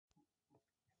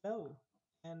Hello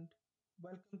and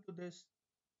welcome to this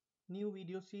new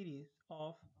video series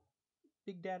of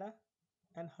Big Data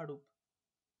and Hadoop.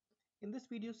 In this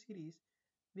video series,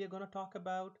 we are going to talk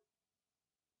about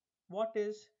what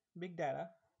is Big Data,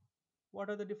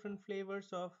 what are the different flavors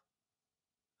of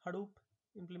Hadoop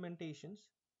implementations,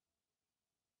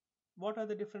 what are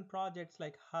the different projects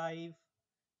like Hive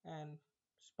and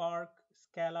Spark,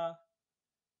 Scala,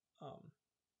 um,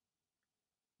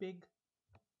 Big,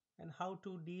 and how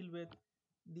to deal with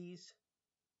these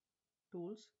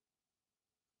tools.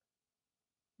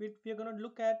 We are going to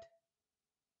look at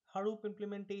Hadoop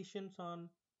implementations on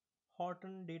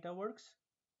Horton Dataworks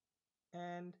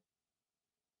and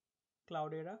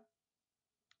Cloudera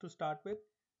to start with.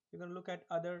 We're going to look at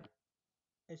other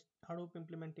Hadoop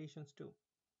implementations too.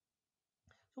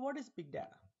 So what is big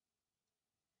data?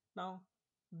 Now,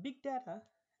 big data,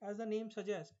 as the name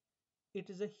suggests, it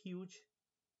is a huge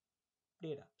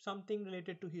data, something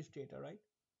related to huge data, right?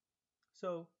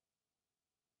 So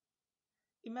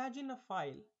imagine a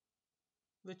file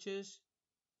which is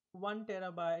 1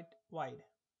 terabyte wide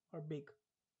or big.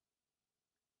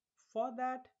 For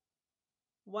that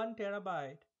 1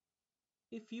 terabyte,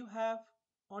 if you have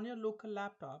on your local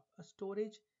laptop a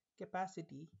storage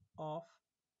capacity of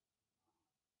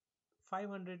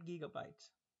 500 gigabytes.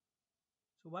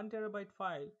 So 1 terabyte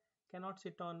file cannot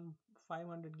sit on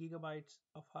 500 gigabytes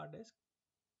of hard disk.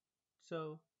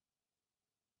 So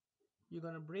you're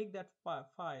going to break that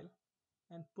file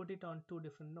and put it on two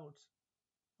different nodes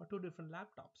or two different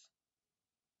laptops.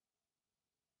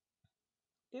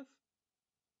 If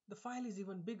the file is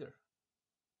even bigger,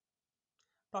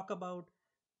 talk about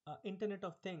Internet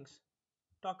of Things,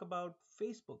 talk about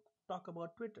Facebook, talk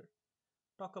about Twitter,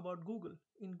 talk about Google.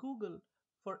 In Google,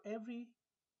 for every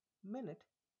minute,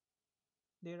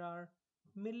 there are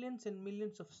millions and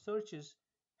millions of searches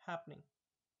happening.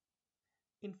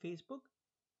 In Facebook,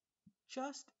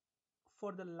 just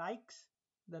for the likes,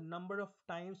 the number of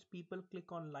times people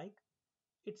click on like,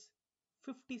 it's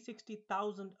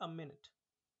 50-60,000 a minute.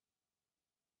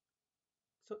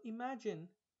 So imagine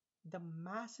the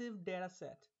massive data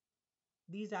set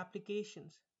these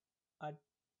applications are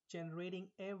generating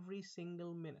every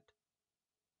single minute,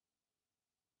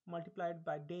 multiplied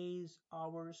by days,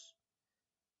 hours,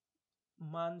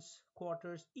 months,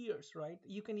 quarters, years, right?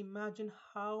 You can imagine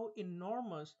how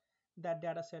enormous that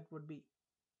data set would be.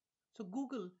 So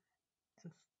Google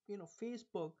and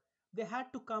Facebook, they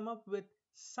had to come up with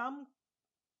some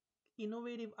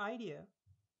innovative idea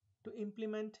to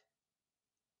implement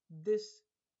this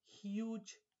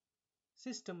huge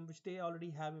system which they already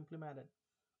have implemented.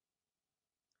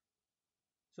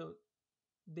 So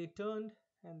they turned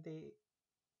and they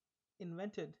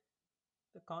invented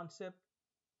the concept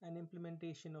and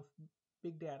implementation of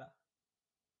big data.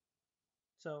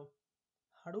 So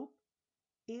Hadoop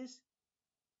is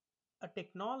a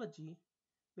technology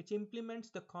which implements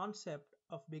the concept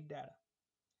of big data.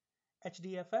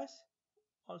 HDFS,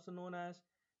 also known as,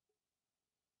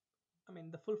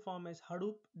 the full form is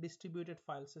Hadoop Distributed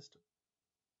File System.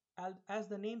 As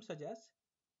the name suggests,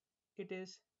 it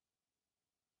is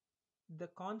the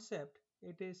concept,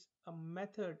 it is a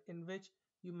method in which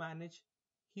you manage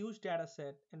huge data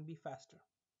set and be faster.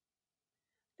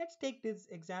 Let's take this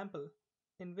example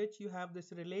in which you have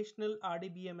this relational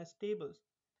RDBMS tables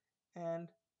and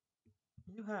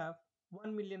you have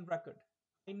 1 million record.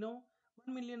 I know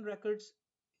 1 million records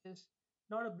is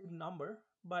not a big number,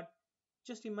 but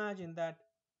just imagine that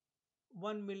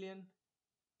 1 million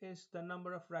is the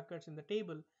number of records in the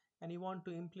table and you want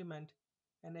to implement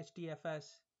an HDFS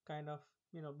kind of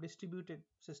distributed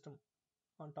system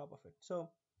on top of it. So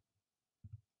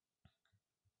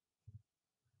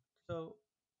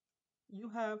you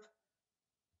have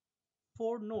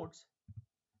four nodes.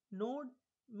 Node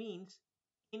means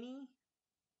any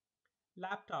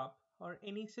laptop or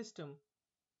any system,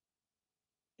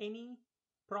 any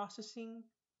processing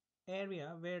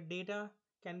area where data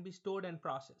can be stored and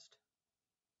processed.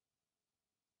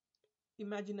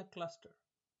 Imagine a cluster.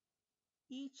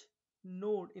 Each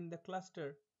node in the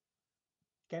cluster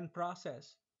can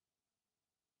process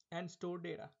and store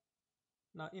data.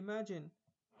 Now imagine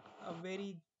a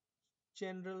very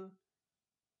general,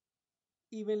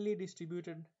 evenly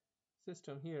distributed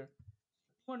system here.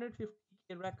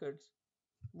 250K records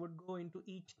would go into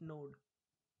each node.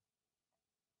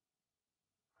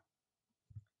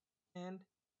 And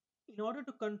in order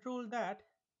to control that,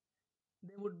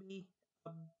 there would be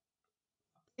a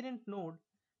parent node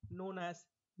known as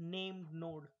named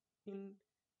node. In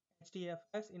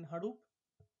HDFS, in Hadoop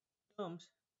terms,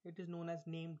 it is known as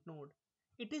named node.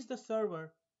 It is the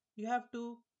server. You have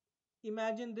to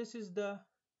imagine this is the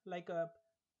like a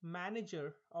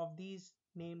manager of these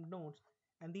named nodes,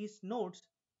 and these nodes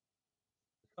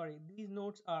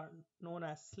are known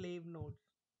as slave nodes,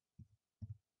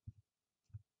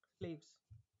 slaves.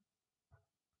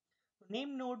 So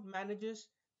named node manages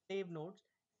slave nodes,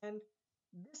 and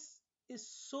this is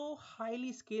so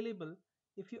highly scalable.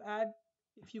 If you add,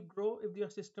 if your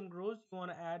system grows, you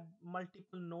want to add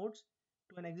multiple nodes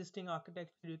to an existing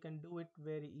architecture, you can do it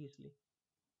very easily.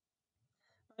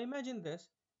 Now imagine this,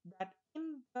 that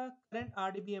in the current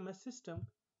RDBMS system,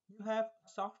 you have a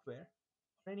software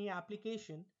or any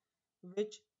application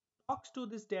which talks to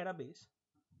this database,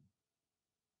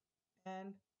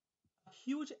 and a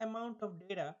huge amount of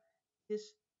data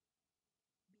is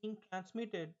being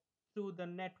transmitted through the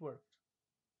networks,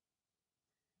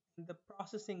 and the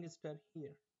processing is done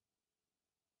here.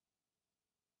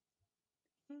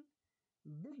 In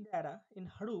big data in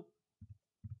Hadoop,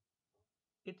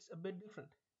 it's a bit different.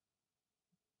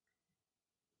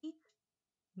 Each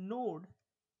node,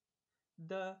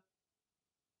 the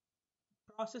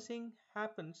processing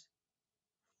happens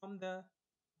from the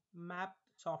mapped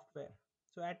software.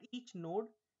 So at each node,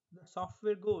 the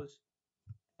software goes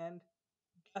and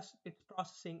does its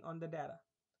processing on the data.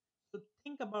 So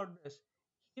think about this.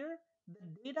 Here,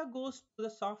 the data goes to the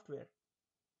software,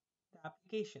 the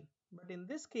application. But in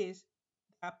this case,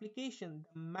 the application,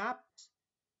 the maps,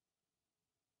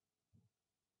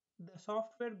 the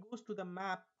software goes to the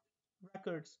map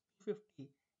records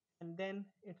 250, and then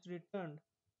it's returned.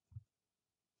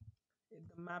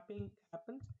 The mapping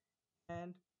happens,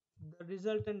 and the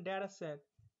resultant data set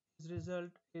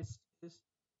is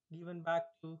given back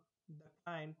to the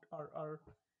client, or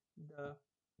the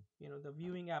the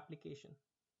viewing application.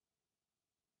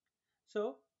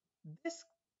 So this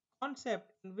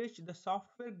concept in which the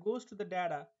software goes to the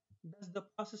data, does the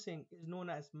processing, is known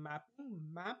as map,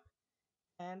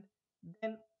 and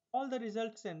then all the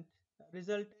resultant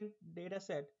data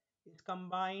set is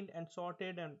combined and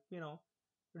sorted and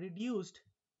reduced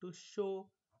to show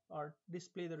or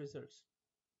display the results.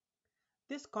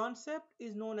 This concept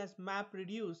is known as map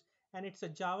reduce, and it's a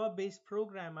Java based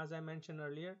program. As I mentioned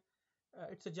earlier,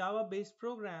 it's a Java based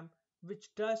program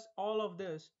which does all of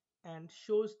this and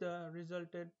shows the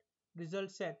resulted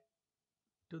result set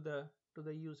to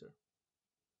the user.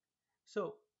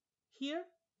 So here,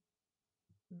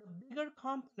 the bigger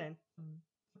component,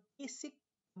 the basic,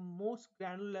 most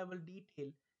granular level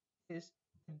detail is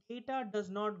the data does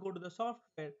not go to the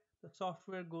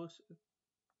software goes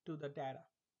to the data.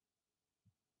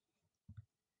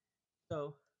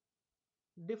 So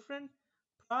different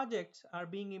projects are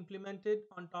being implemented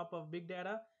on top of big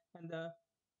data, and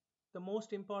the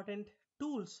most important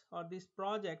tools or these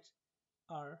projects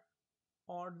are,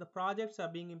 or the projects are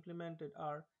being implemented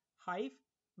are Hive,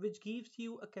 which gives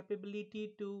you a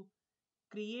capability to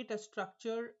create a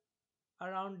structure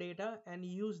around data and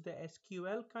use the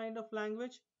SQL kind of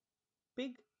language.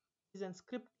 Pig is a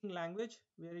scripting language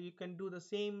where you can do the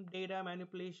same data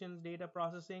manipulations, data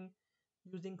processing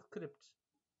using scripts.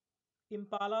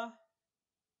 Impala,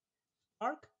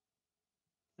 Spark,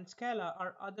 and Scala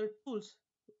are other tools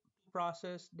to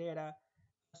process data.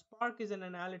 Spark is an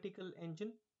analytical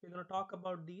engine. We're going to talk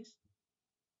about these.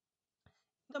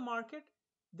 In the market,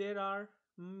 there are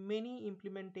many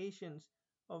implementations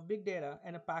of big data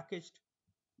and a packaged,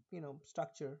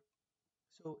 structure.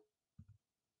 So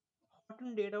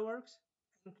Horton Dataworks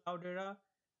and Cloudera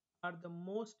are the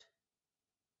most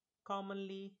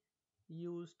commonly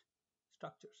used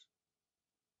structures.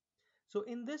 So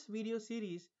in this video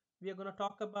series, we are going to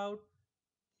talk about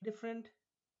different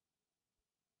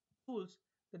tools,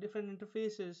 the different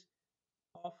interfaces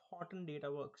of Horton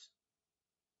Dataworks.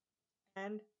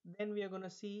 And then we are going to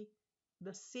see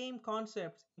the same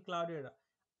concepts in Cloudera.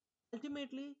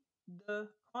 Ultimately, the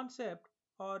concept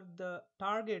or the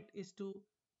target is to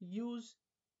use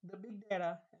the big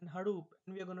data and Hadoop,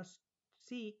 and we are going to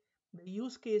see the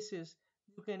use cases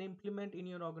you can implement in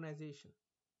your organization,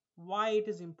 why it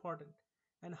is important,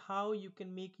 and how you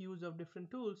can make use of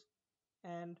different tools,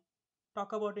 and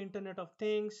talk about Internet of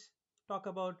Things, talk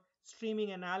about streaming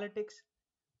analytics,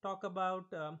 talk about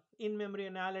in-memory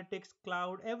analytics,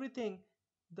 cloud, everything.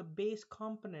 The base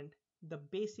component, the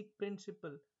basic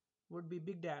principle would be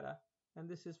big data, and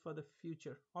this is for the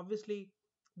future. Obviously,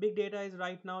 big data is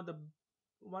right now the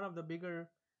one of the bigger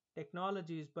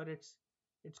technologies, but it's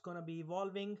going to be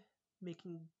evolving,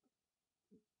 making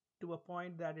to a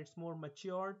point that it's more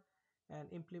matured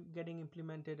and getting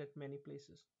implemented at many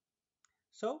places.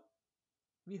 So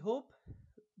we hope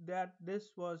that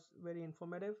this was very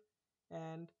informative,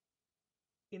 and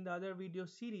in the other video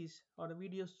series or the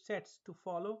video sets to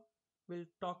follow, we'll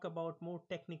talk about more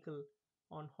technical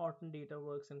on Horton,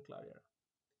 Dataworks, and Cloudera.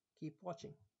 Keep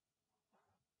watching.